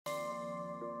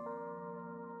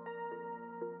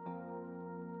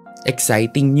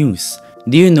Exciting news!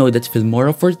 Do you know that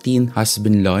Filmora 14 has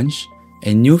been launched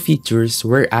and new features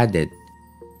were added?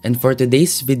 And for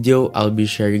today's video, I'll be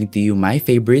sharing to you my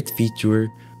favorite feature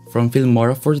from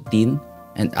Filmora 14,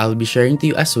 and I'll be sharing to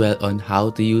you as well on how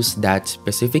to use that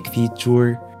specific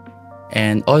feature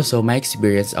and also my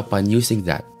experience upon using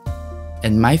that.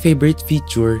 And my favorite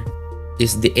feature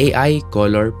is the AI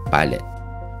color palette.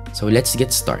 So let's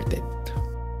get started.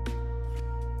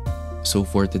 So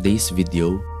for today's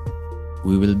video,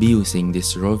 we will be using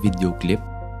this raw video clip.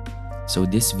 So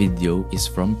this video is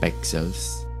from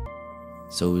Pexels.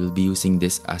 So we'll be using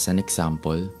this as an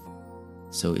example.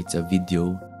 So it's a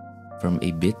video from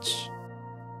a beach.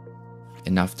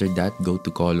 And after that, go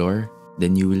to color.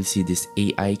 Then you will see this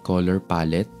AI color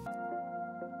palette.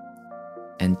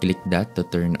 And click that to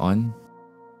turn on.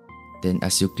 Then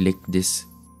as you click this,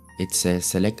 it says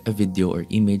select a video or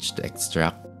image to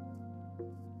extract.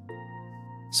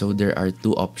 So there are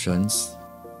two options.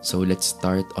 So let's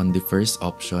start on the first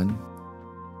option.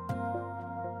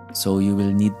 So you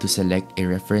will need to select a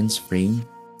reference frame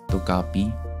to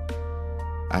copy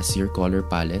as your color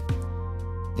palette.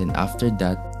 Then after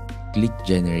that, click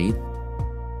generate.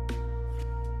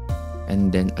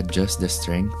 And then adjust the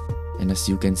strength. And as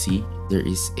you can see, there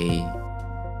is a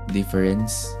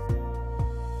difference.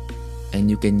 And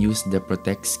you can use the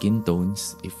protect skin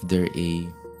tones if there a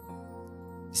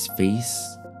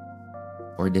space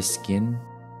or the skin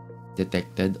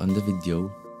detected on the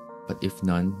video, but if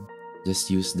none, just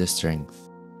use the strength.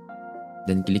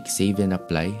 Then click save and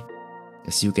apply.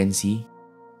 As you can see,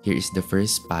 here is the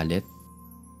first palette.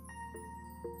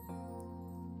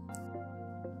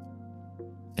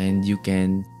 And you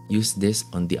can use this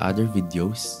on the other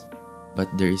videos, but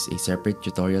there is a separate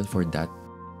tutorial for that.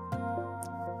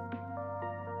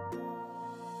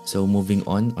 So moving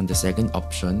on the second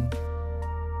option.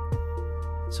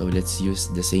 So let's use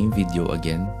the same video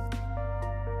again.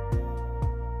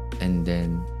 And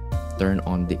then turn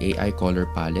on the AI color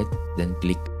palette. Then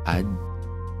click add.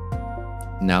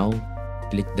 Now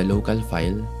click the local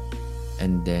file.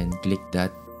 And then click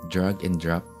that drag and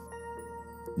drop.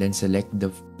 Then select the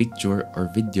picture or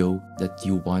video that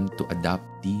you want to adapt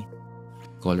the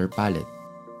color palette.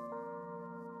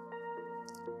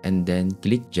 And then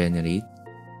click generate.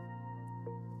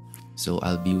 So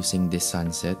I'll be using this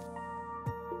sunset.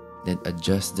 Then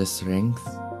adjust the strength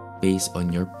based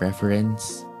on your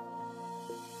preference.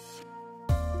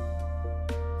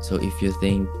 So if you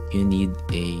think you need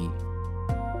a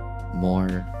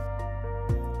more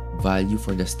value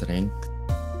for the strength,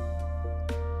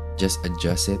 just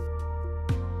adjust it.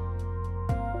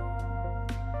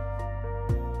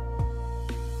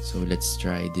 So let's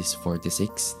try this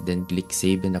 46, then click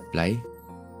save and apply.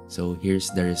 So here's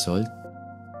the result.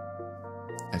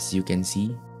 As you can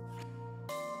see,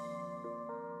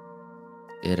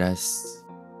 it has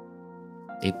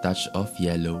a touch of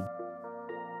yellow.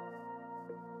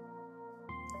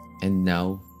 And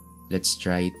now let's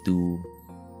try to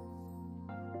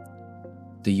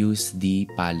use the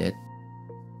palette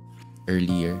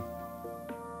earlier.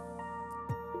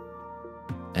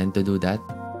 And to do that,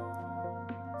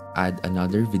 add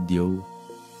another video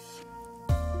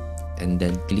and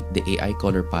then click the AI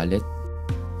color palette.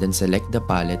 Then select the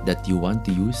palette that you want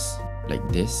to use, like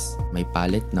this, my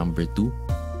palette number 2.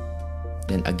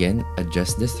 Then again,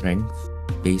 adjust the strength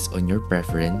based on your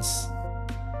preference.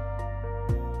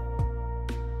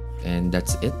 And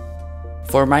that's it.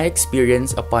 For my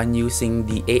experience upon using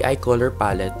the AI color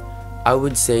palette, I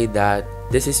would say that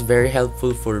this is very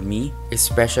helpful for me,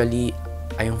 especially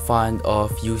I am fond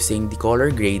of using the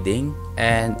color grading,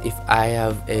 and if I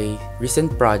have a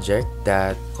recent project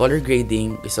that color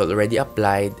grading is already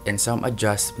applied and some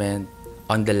adjustment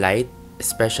on the light,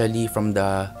 especially from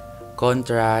the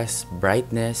contrast,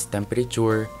 brightness,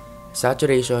 temperature,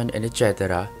 saturation, and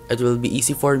etc., it will be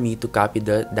easy for me to copy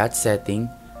that setting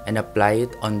and apply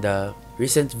it on the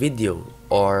recent video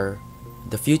or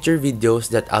the future videos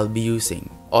that I'll be using.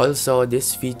 Also,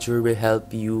 this feature will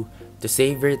help you to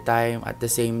save your time. At the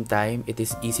same time, it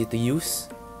is easy to use.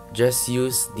 Just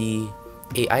use the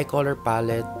AI color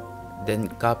palette, then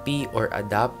copy or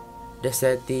adapt the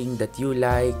setting that you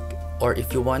like, or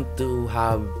if you want to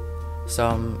have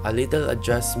a little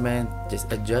adjustment,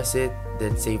 just adjust it,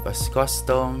 then save as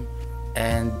custom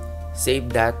and save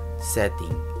that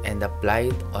setting and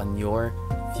apply it on your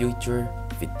future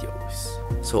videos.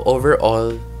 So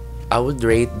overall, I would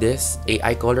rate this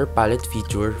AI color palette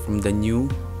feature from the new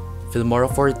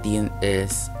Filmora 14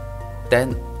 is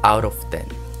 10 out of 10.